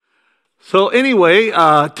So anyway,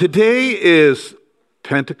 today is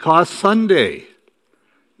Pentecost Sunday.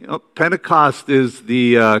 Pentecost is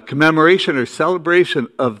the commemoration or celebration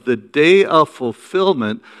of the day of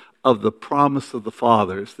fulfillment of the promise of the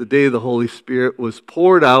fathers. The day the Holy Spirit was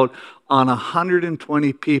poured out on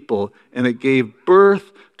 120 people, and it gave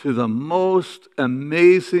birth to the most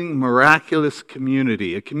amazing, miraculous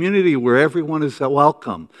community. A community where everyone is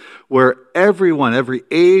welcome, where everyone, every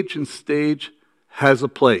age and stage, has a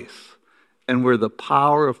place, and where the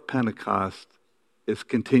power of Pentecost is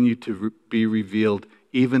continued to be revealed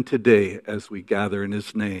even today as we gather in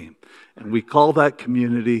His name. And we call that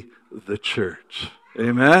community the church.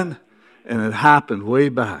 Amen? And it happened way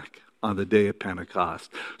back on the day of Pentecost.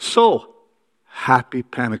 So, happy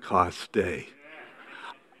Pentecost Day.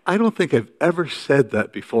 I don't think I've ever said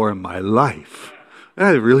that before in my life.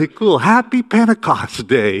 That is really cool. Happy Pentecost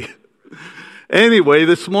Day. Anyway,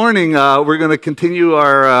 this morning we're going to continue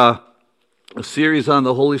our a series on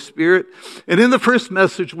the Holy Spirit. And in the first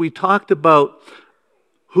message, we talked about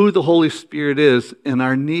who the Holy Spirit is and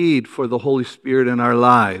our need for the Holy Spirit in our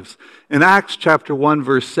lives. In Acts chapter 1,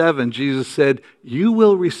 verse 7, Jesus said, "You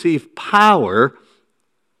will receive power,"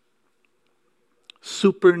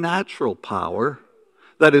 supernatural power.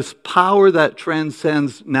 That is power that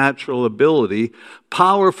transcends natural ability,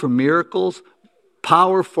 power for miracles,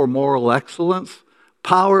 power for moral excellence,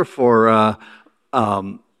 power for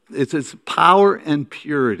it's power and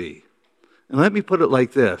purity. And let me put it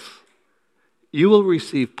like this. You will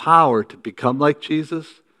receive power to become like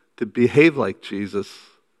Jesus, to behave like Jesus,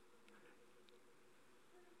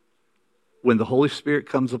 when the Holy Spirit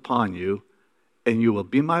comes upon you, and you will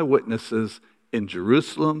be my witnesses in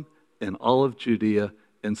Jerusalem, in all of Judea,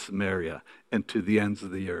 in Samaria, and to the ends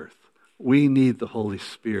of the earth. We need the Holy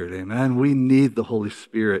Spirit, amen? We need the Holy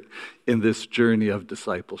Spirit in this journey of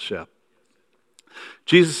discipleship.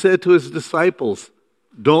 Jesus said to His disciples,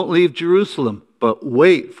 "Don't leave Jerusalem, but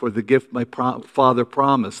wait for the gift my Father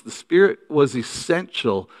promised." The Spirit was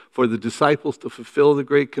essential for the disciples to fulfill the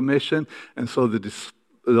Great Commission, and so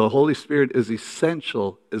the Holy Spirit is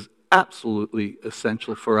essential, is absolutely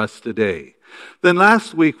essential for us today. Then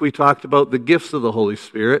last week we talked about the gifts of the Holy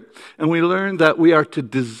Spirit, and we learned that we are to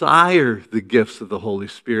desire the gifts of the Holy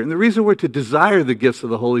Spirit. And the reason we're to desire the gifts of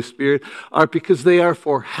the Holy Spirit are because they are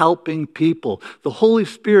for helping people. The Holy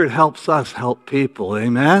Spirit helps us help people,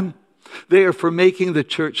 amen? They are for making the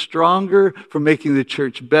church stronger, for making the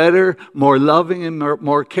church better, more loving and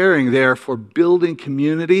more caring. They are for building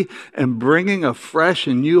community and bringing a fresh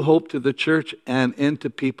and new hope to the church and into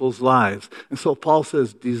people's lives. And so Paul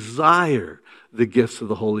says, desire the gifts of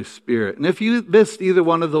the Holy Spirit. And if you missed either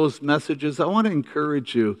one of those messages, I want to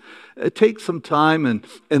encourage you, take some time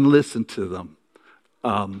and listen to them.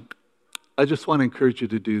 I just want to encourage you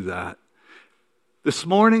to do that. This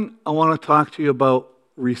morning, I want to talk to you about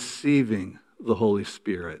receiving the Holy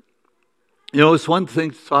Spirit. You know, it's one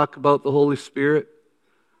thing to talk about the Holy Spirit,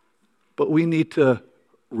 but we need to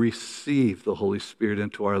receive the Holy Spirit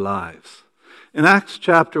into our lives. In Acts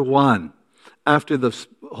chapter 1, after the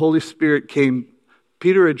Holy Spirit came,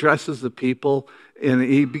 Peter addresses the people and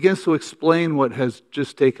he begins to explain what has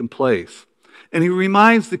just taken place. And he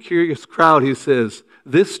reminds the curious crowd, he says,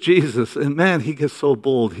 "This Jesus," and man, he gets so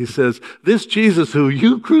bold, he says, "This Jesus who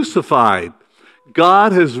you crucified,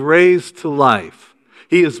 God has raised to life.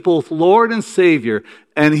 He is both Lord and Savior,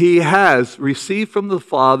 and He has received from the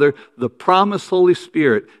Father the promised Holy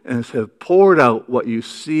Spirit and has poured out what you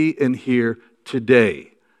see and hear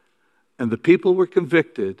today." And the people were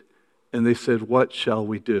convicted, and they said, "What shall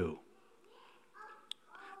we do?"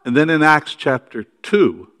 And then in Acts chapter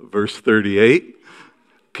 2, verse 38,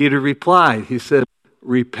 Peter replied. He said,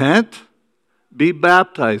 "Repent, be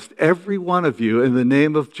baptized, every one of you, in the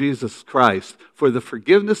name of Jesus Christ, for the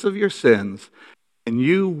forgiveness of your sins, and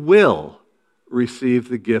you will receive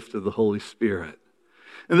the gift of the Holy Spirit."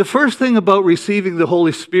 And the first thing about receiving the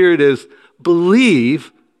Holy Spirit is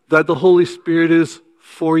believe that the Holy Spirit is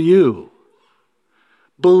for you.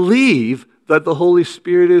 Believe that the Holy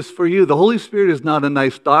Spirit is for you. The Holy Spirit is not a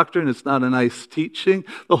nice doctrine. It's not a nice teaching.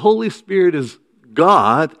 The Holy Spirit is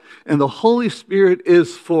God, and the Holy Spirit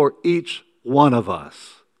is for each one of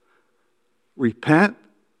us. Repent,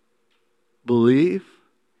 believe,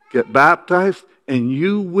 get baptized, and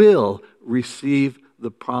you will receive the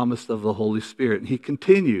promise of the Holy Spirit. And he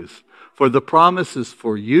continues, "For the promise is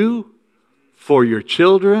for you, for your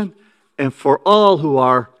children, and for all who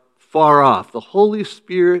are far off." The Holy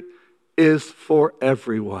Spirit is for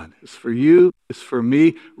everyone. It's for you, it's for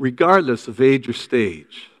me, regardless of age or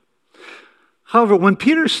stage. However, when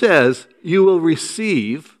Peter says you will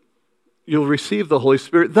receive you'll receive the Holy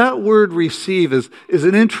Spirit. That word receive is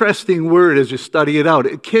an interesting word as you study it out.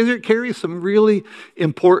 It carries some really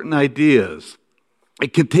important ideas.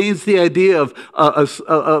 It contains the idea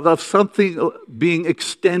of something being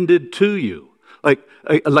extended to you, like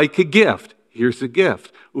a gift. Here's a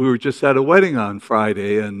gift. We were just at a wedding on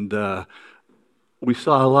Friday, and we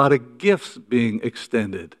saw a lot of gifts being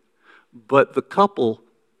extended. But the couple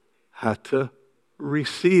had to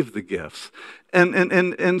receive the gifts.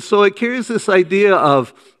 And so it carries this idea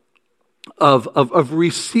of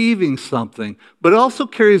receiving something, but it also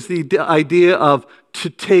carries the idea of to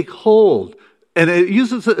take hold. And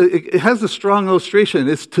it has a strong illustration.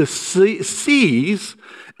 It's to seize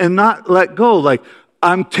and not let go. Like,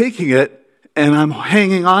 I'm taking it and I'm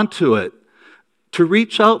hanging on to it. To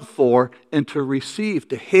reach out for and to receive,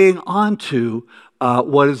 to hang on to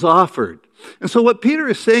what is offered. And so what Peter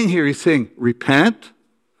is saying here, he's saying, repent,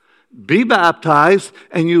 be baptized,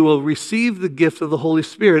 and you will receive the gift of the Holy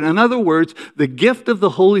Spirit. In other words, the gift of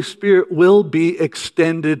the Holy Spirit will be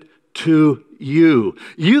extended to you.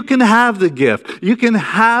 You can have the gift. You can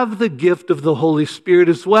have the gift of the Holy Spirit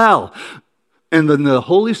as well. And then the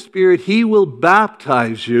Holy Spirit, He will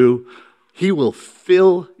baptize you. He will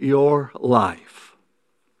fill your life.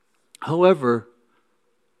 However,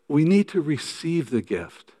 we need to receive the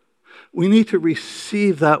gift. We need to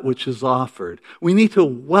receive that which is offered. We need to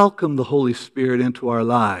welcome the Holy Spirit into our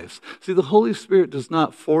lives. See, the Holy Spirit does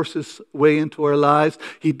not force His way into our lives.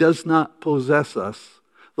 He does not possess us.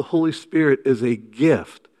 The Holy Spirit is a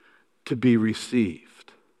gift to be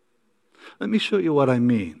received. Let me show you what I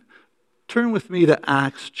mean. Turn with me to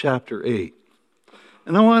Acts chapter 8.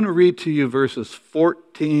 And I want to read to you verses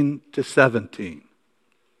 14 to 17.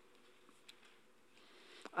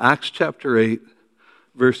 Acts chapter 8,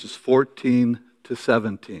 verses 14 to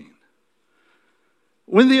 17.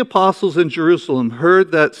 When the apostles in Jerusalem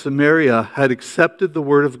heard that Samaria had accepted the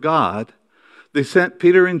word of God, they sent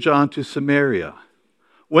Peter and John to Samaria.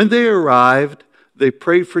 When they arrived, they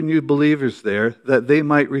prayed for new believers there that they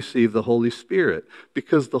might receive the Holy Spirit,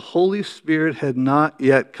 because the Holy Spirit had not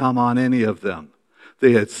yet come on any of them.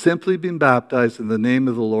 They had simply been baptized in the name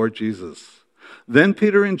of the Lord Jesus. Then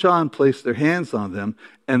Peter and John placed their hands on them,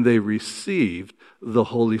 and they received the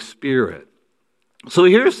Holy Spirit. So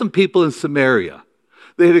here are some people in Samaria.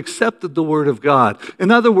 They had accepted the word of God.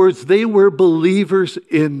 In other words, they were believers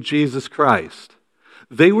in Jesus Christ.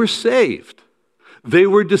 They were saved. They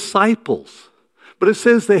were disciples. But it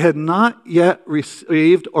says they had not yet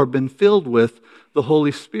received or been filled with the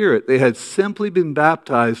Holy Spirit. They had simply been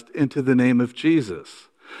baptized into the name of Jesus.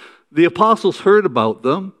 The apostles heard about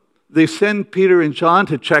them. They send Peter and John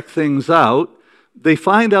to check things out. They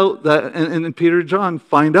find out that, and Peter and John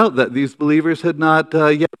find out that these believers had not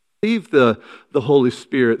yet received the Holy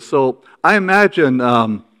Spirit. So I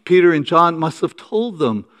imagine Peter and John must have told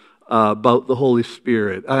them about the Holy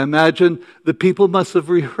Spirit. I imagine the people must have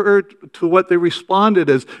heard to what they responded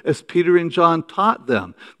as Peter and John taught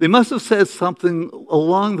them. They must have said something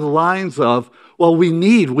along the lines of, well,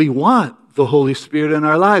 we want the Holy Spirit in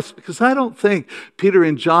our lives. Because I don't think Peter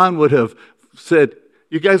and John would have said,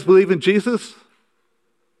 you guys believe in Jesus?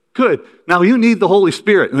 Good. Now you need the Holy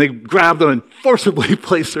Spirit. And they grab them and forcibly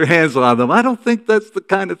place their hands on them. I don't think that's the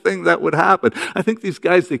kind of thing that would happen. I think these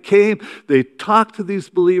guys, they came, they talked to these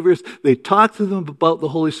believers, they talked to them about the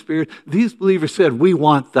Holy Spirit. These believers said, we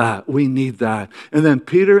want that, we need that. And then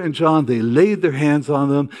Peter and John, they laid their hands on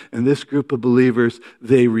them, and this group of believers,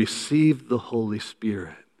 they received the Holy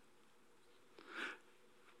Spirit.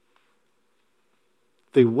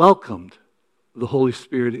 They welcomed the Holy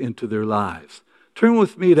Spirit into their lives. Turn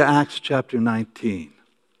with me to Acts chapter 19.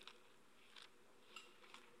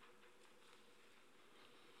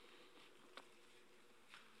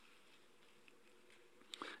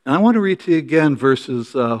 And I want to read to you again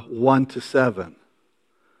verses 1 to 7.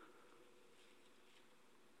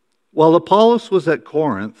 While Apollos was at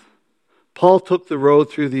Corinth, Paul took the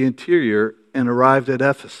road through the interior and arrived at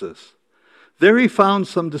Ephesus. There he found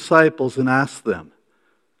some disciples and asked them,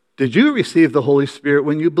 did you receive the Holy Spirit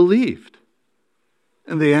when you believed?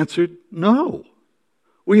 And they answered, no.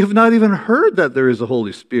 We have not even heard that there is a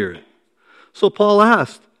Holy Spirit. So Paul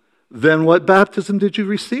asked, then what baptism did you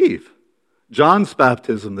receive? John's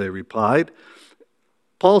baptism, they replied.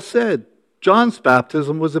 Paul said, John's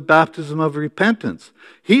baptism was a baptism of repentance.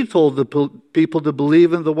 He told the people to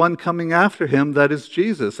believe in the one coming after him, that is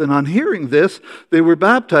Jesus. And on hearing this, they were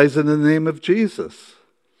baptized in the name of Jesus.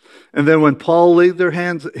 And then when Paul laid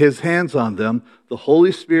his hands on them, the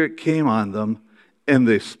Holy Spirit came on them, and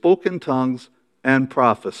they spoke in tongues and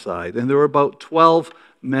prophesied. And there were about 12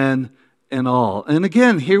 men and all. And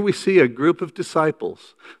again, here we see a group of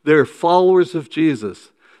disciples. They're followers of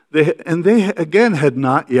Jesus. They again had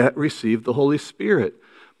not yet received the Holy Spirit.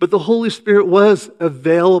 But the Holy Spirit was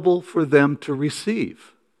available for them to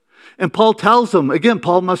receive. And Paul tells them, again,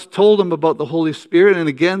 Paul must have told them about the Holy Spirit. And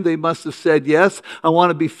again, they must have said, yes, I want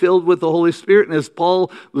to be filled with the Holy Spirit. And as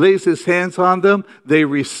Paul lays his hands on them, they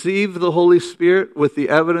receive the Holy Spirit with the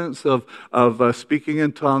evidence of speaking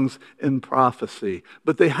in tongues and prophecy.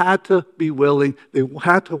 But they had to be willing, they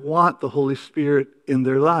had to want the Holy Spirit in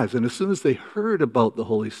their lives. And as soon as they heard about the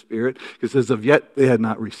Holy Spirit, because as of yet they had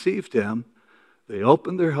not received him, they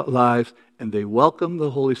opened their lives and they welcomed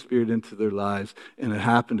the Holy Spirit into their lives. And it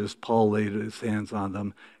happened as Paul laid his hands on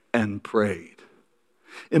them and prayed.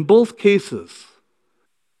 In both cases,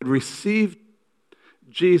 they received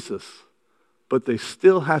Jesus, but they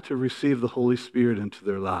still had to receive the Holy Spirit into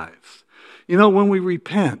their lives. You know, when we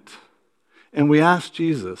repent and we ask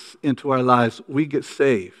Jesus into our lives, we get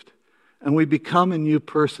saved and we become a new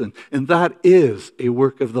person. And that is a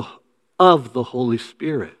work of the Holy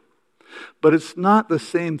Spirit. But it's not the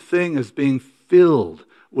same thing as being filled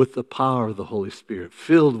with the power of the Holy Spirit,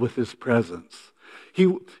 filled with his presence.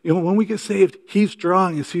 When we get saved, he's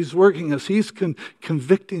drawing us, he's working us, he's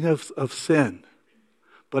convicting us of sin.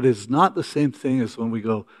 But it's not the same thing as when we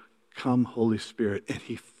go, come Holy Spirit, and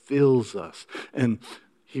he fills us, and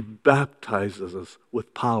he baptizes us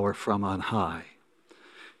with power from on high.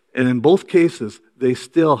 And in both cases, they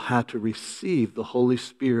still had to receive the Holy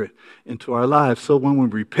Spirit into our lives. So when we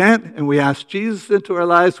repent and we ask Jesus into our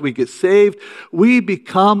lives, we get saved, we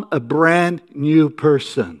become a brand new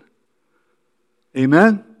person.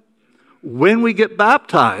 Amen? When we get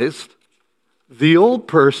baptized, the old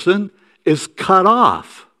person is cut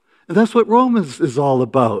off. And that's what Romans is all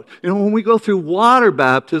about. When we go through water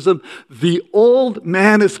baptism, the old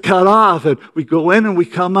man is cut off, and we go in and we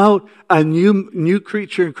come out a new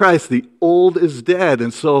creature in Christ. The old is dead.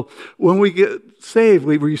 And so when we get saved,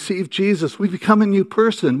 we receive Jesus, we become a new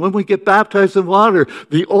person. When we get baptized in water,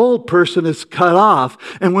 the old person is cut off.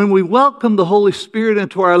 And when we welcome the Holy Spirit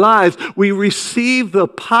into our lives, we receive the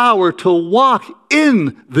power to walk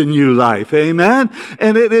in the new life. Amen?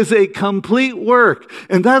 And it is a complete work.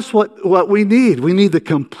 And that's what we need. We need the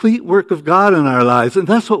complete work of God in our lives. And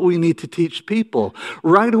that's what we need to teach people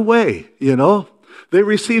right away, They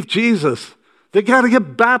receive Jesus. They got to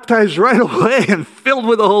get baptized right away and filled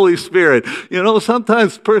with the Holy Spirit.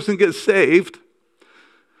 Sometimes a person gets saved.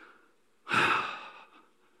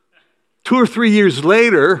 2 or 3 years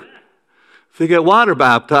later, they get water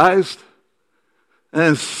baptized.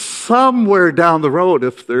 And somewhere down the road,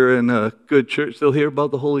 if they're in a good church, they'll hear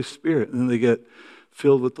about the Holy Spirit. And then they get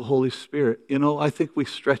filled with the Holy Spirit. I think we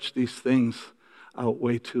stretch these things out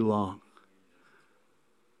way too long.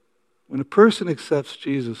 When a person accepts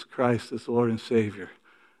Jesus Christ as Lord and Savior,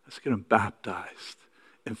 let's get them baptized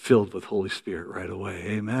and filled with Holy Spirit right away.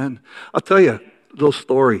 Amen. I'll tell you a little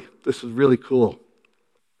story. This is really cool.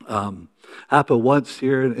 Happened once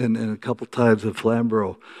here and a couple times in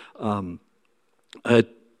Flamborough. I had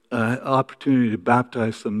an opportunity to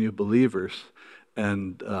baptize some new believers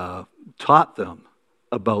and taught them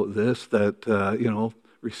about this, that,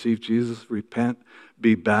 receive Jesus, repent,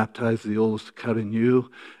 be baptized, the old is cut anew,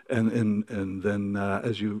 and then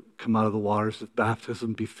as you come out of the waters of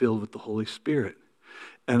baptism, be filled with the Holy Spirit.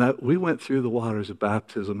 And we went through the waters of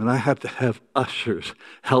baptism, and I had to have ushers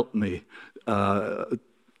help me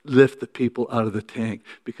lift the people out of the tank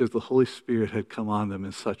because the Holy Spirit had come on them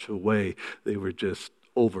in such a way they were just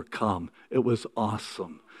overcome. It was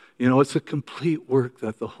awesome. It's a complete work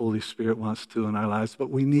that the Holy Spirit wants to do in our lives,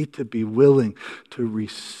 but we need to be willing to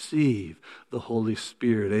receive the Holy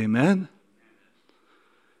Spirit. Amen?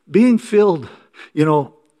 Being filled,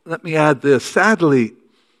 let me add this. Sadly,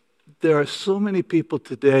 there are so many people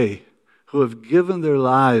today who have given their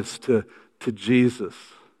lives to Jesus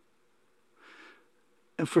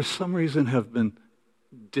and for some reason have been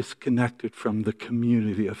disconnected from the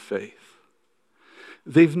community of faith.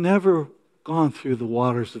 They've never gone through the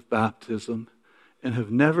waters of baptism and have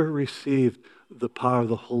never received the power of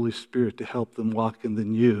the Holy Spirit to help them walk in the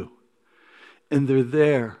new. And they're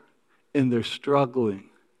there, and they're struggling,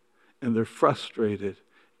 and they're frustrated,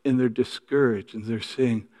 and they're discouraged, and they're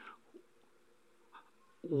saying,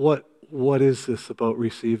 what is this about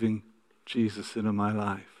receiving Jesus into my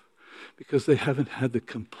life? Because they haven't had the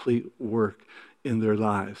complete work in their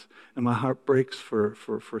lives. And my heart breaks for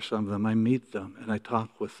some of them. I meet them, and I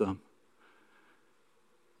talk with them.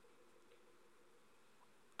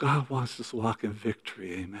 God wants us to walk in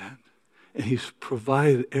victory, amen. And he's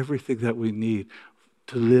provided everything that we need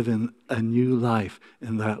to live in a new life,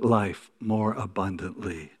 and that life more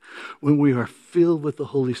abundantly. When we are filled with the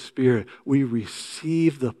Holy Spirit, we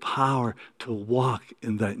receive the power to walk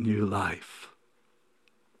in that new life.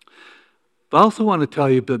 But I also want to tell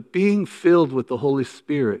you that being filled with the Holy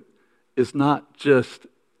Spirit is not just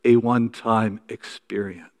a one-time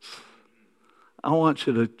experience. I want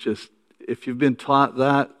you to just, if you've been taught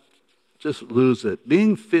that, just lose it.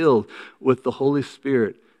 Being filled with the Holy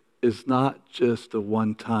Spirit is not just a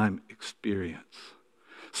one-time experience.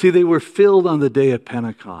 See, they were filled on the day of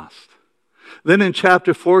Pentecost. Then in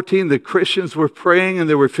chapter 14, the Christians were praying and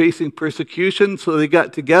they were facing persecution, so they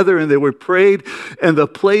got together and they were prayed, and the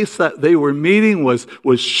place that they were meeting was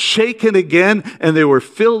shaken again, and they were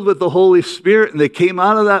filled with the Holy Spirit, and they came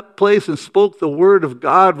out of that place and spoke the word of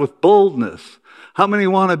God with boldness. How many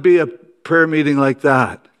want to be a prayer meeting like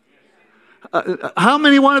that? How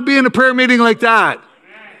many want to be in a prayer meeting like that?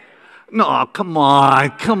 No, come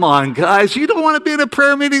on, guys. You don't want to be in a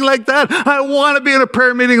prayer meeting like that? I want to be in a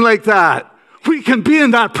prayer meeting like that. We can be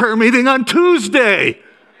in that prayer meeting on Tuesday.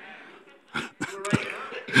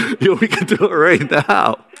 Yeah, we can do it right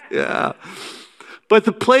now. Yeah. But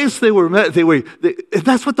the place they were met, and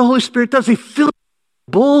that's what the Holy Spirit does. He fills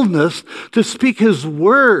boldness to speak His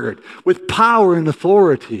word with power and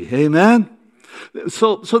authority. Amen?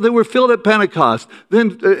 So they were filled at Pentecost.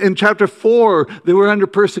 Then in chapter 4, they were under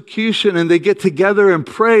persecution, and they get together and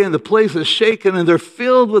pray, and the place is shaken, and they're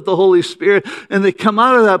filled with the Holy Spirit, and they come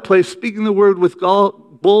out of that place speaking the word with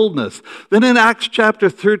boldness. Then in Acts chapter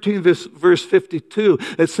 13, verse 52,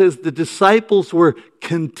 it says the disciples were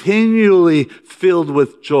continually filled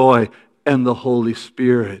with joy and the Holy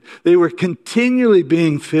Spirit. They were continually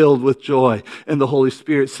being filled with joy and the Holy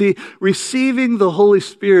Spirit. See, receiving the Holy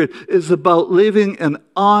Spirit is about living an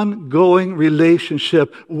ongoing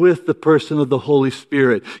relationship with the person of the Holy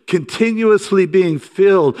Spirit, continuously being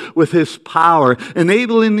filled with His power,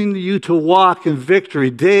 enabling you to walk in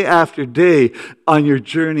victory day after day on your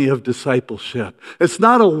journey of discipleship. It's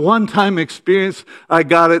not a one-time experience. I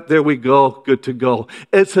got it, there we go, good to go.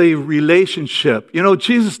 It's a relationship. You know,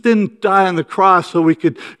 Jesus didn't die on the cross so we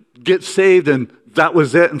could get saved and that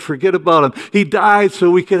was it and forget about Him. He died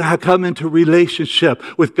so we could come into relationship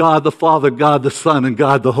with God the Father, God the Son, and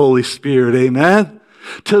God the Holy Spirit. Amen?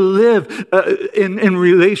 To live in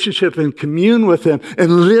relationship and commune with Him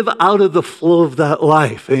and live out of the flow of that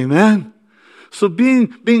life. Amen? So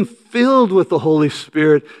being filled with the Holy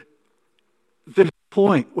Spirit, there's a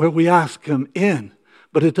point where we ask Him in.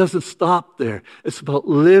 But it doesn't stop there. It's about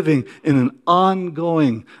living in an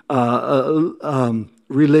ongoing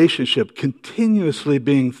relationship, continuously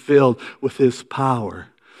being filled with His power.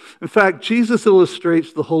 In fact, Jesus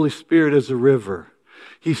illustrates the Holy Spirit as a river.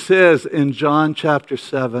 He says in John chapter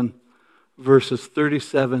 7, verses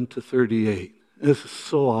 37 to 38, this is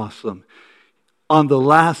so awesome. On the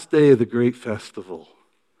last day of the great festival,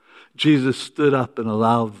 Jesus stood up in a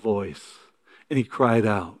loud voice and He cried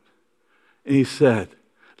out. And He said,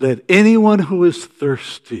 "Let anyone who is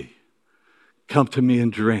thirsty come to me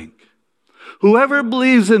and drink. Whoever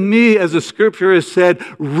believes in me, as the scripture has said,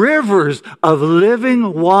 rivers of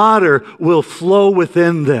living water will flow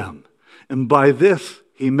within them." And by this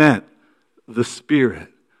He meant the Spirit,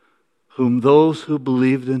 whom those who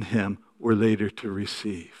believed in Him were later to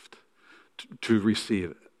receive.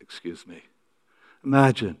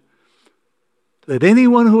 Imagine, let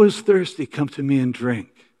anyone who is thirsty come to me and drink.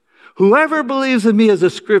 Whoever believes in me, as the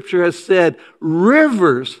scripture has said,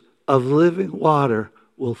 rivers of living water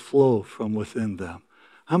will flow from within them.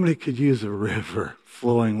 How many could use a river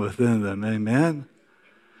flowing within them? Amen?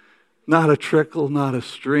 Not a trickle, not a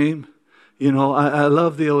stream. You know, I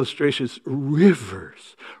love the illustrations.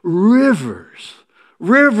 Rivers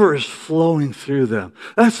flowing through them.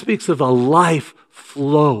 That speaks of a life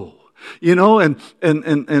flow. You know, and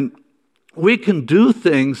we can do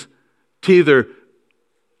things to either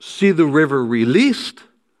see the river released,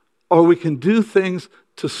 or we can do things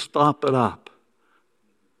to stop it up.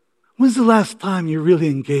 When's the last time you really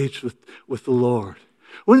engaged with the Lord?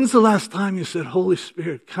 When's the last time you said, "Holy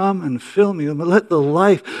Spirit, come and fill me and let the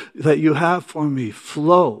life that you have for me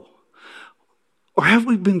flow"? Or have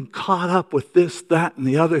we been caught up with this, that, and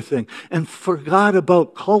the other thing and forgot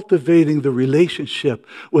about cultivating the relationship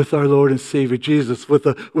with our Lord and Savior Jesus, with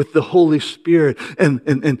the Holy Spirit,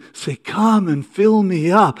 and say, "Come and fill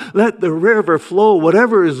me up. Let the river flow.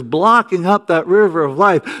 Whatever is blocking up that river of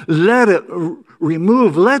life, let it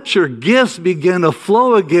remove. Let your gifts begin to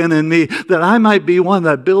flow again in me, that I might be one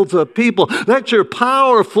that builds up people. Let your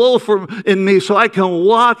power flow in me so I can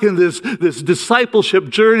walk in this discipleship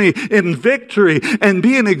journey in victory and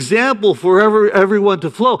be an example for everyone to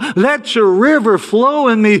flow. Let your river flow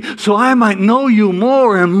in me so I might know you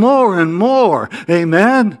more and more and more.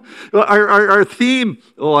 Amen. Our theme,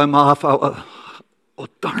 I'm off.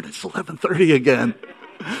 Darn, it's 11:30 again.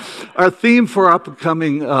 Our theme for our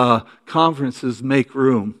upcoming conference is Make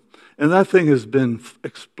Room. And that thing has been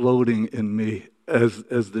exploding in me as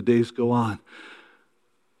the days go on.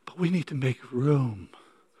 But we need to make room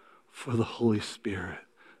for the Holy Spirit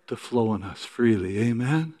to flow in us freely.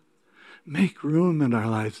 Amen? Make room in our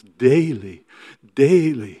lives daily.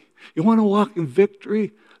 You want to walk in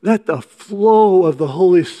victory? Let the flow of the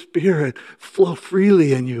Holy Spirit flow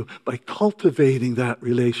freely in you by cultivating that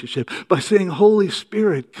relationship, by saying, Holy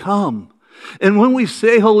Spirit, come. And when we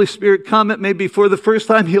say, Holy Spirit, come, it may be for the first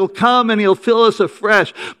time. He'll come and He'll fill us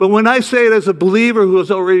afresh. But when I say it as a believer who has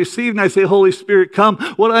already received, and I say, Holy Spirit, come,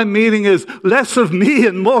 what I'm meaning is less of me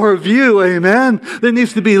and more of you, amen? There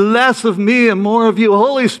needs to be less of me and more of you.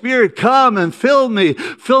 Holy Spirit, come and fill me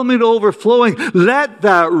to overflowing. Let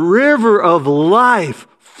that river of life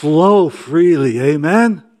flow freely,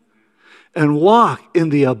 amen? And walk in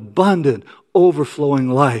the abundant, overflowing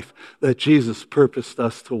life that Jesus purposed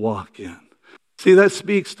us to walk in. See, that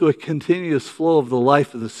speaks to a continuous flow of the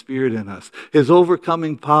life of the Spirit in us. His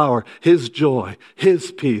overcoming power, His joy,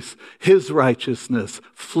 His peace, His righteousness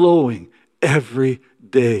flowing every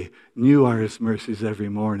day. New are His mercies every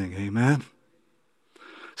morning. Amen?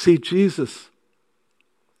 See, Jesus,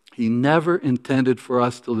 He never intended for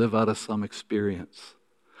us to live out of some experience,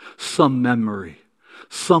 some memory,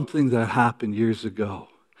 something that happened years ago.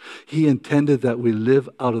 He intended that we live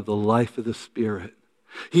out of the life of the Spirit.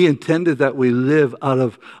 He intended that we live out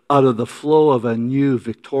of the flow of a new,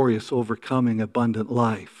 victorious, overcoming, abundant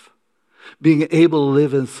life. Being able to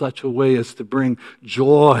live in such a way as to bring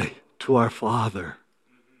joy to our Father.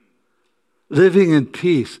 Living in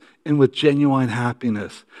peace and with genuine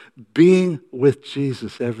happiness. Being with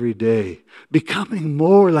Jesus every day. Becoming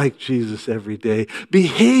more like Jesus every day.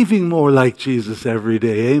 Behaving more like Jesus every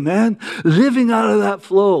day. Amen? Living out of that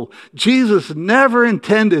flow. Jesus never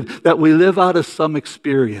intended that we live out of some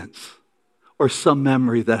experience or some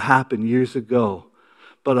memory that happened years ago,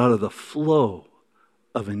 but out of the flow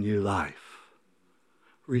of a new life.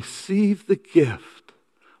 Receive the gift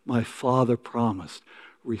my Father promised.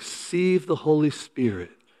 Receive the Holy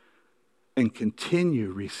Spirit and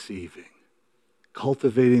continue receiving,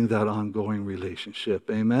 cultivating that ongoing relationship.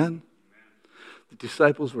 Amen? The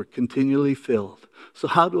disciples were continually filled. So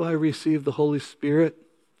how do I receive the Holy Spirit?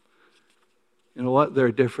 You know what? There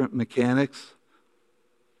are different mechanics.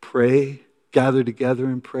 Pray, gather together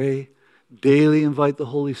and pray. Daily invite the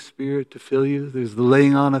Holy Spirit to fill you. There's the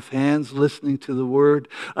laying on of hands, listening to the Word.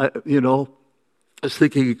 I was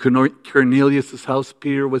thinking of Cornelius' house.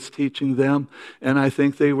 Peter was teaching them, and I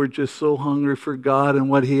think they were just so hungry for God and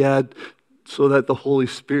what He had, so that the Holy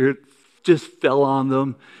Spirit just fell on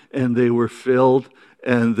them, and they were filled,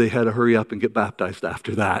 and they had to hurry up and get baptized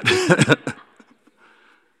after that.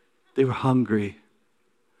 They were hungry.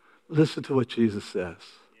 Listen to what Jesus says.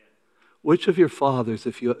 Which of your fathers,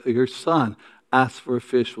 if your son asks for a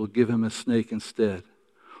fish, will give him a snake instead?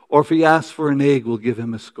 Or if he asks for an egg, will give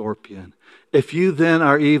him a scorpion? If you then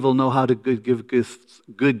are evil, know how to give good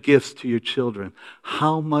gifts to your children,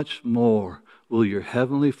 how much more will your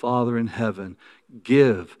heavenly Father in heaven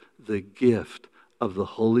give the gift of the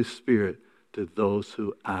Holy Spirit to those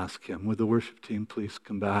who ask Him? Would the worship team please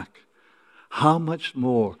come back? How much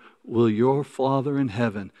more will your Father in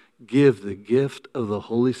heaven give the gift of the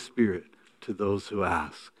Holy Spirit to those who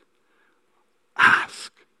ask?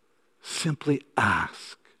 Ask. Simply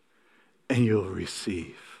ask, and you'll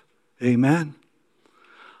receive. Amen.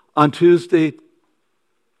 On Tuesday,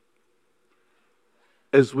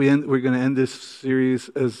 we're going to end this series,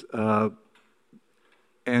 as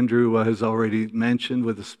Andrew has already mentioned,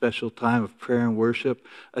 with a special time of prayer and worship,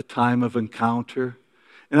 a time of encounter.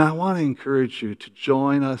 And I want to encourage you to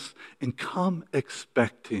join us and come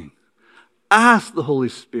expecting. Ask the Holy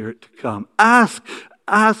Spirit to come. Ask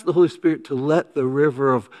the Holy Spirit to let the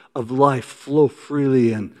river of life flow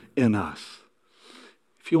freely in us.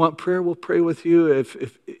 If you want prayer, we'll pray with you.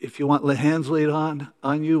 If you want hands laid on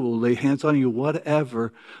you, we'll lay hands on you,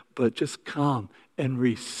 whatever. But just come and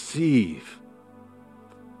receive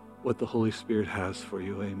what the Holy Spirit has for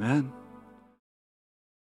you. Amen.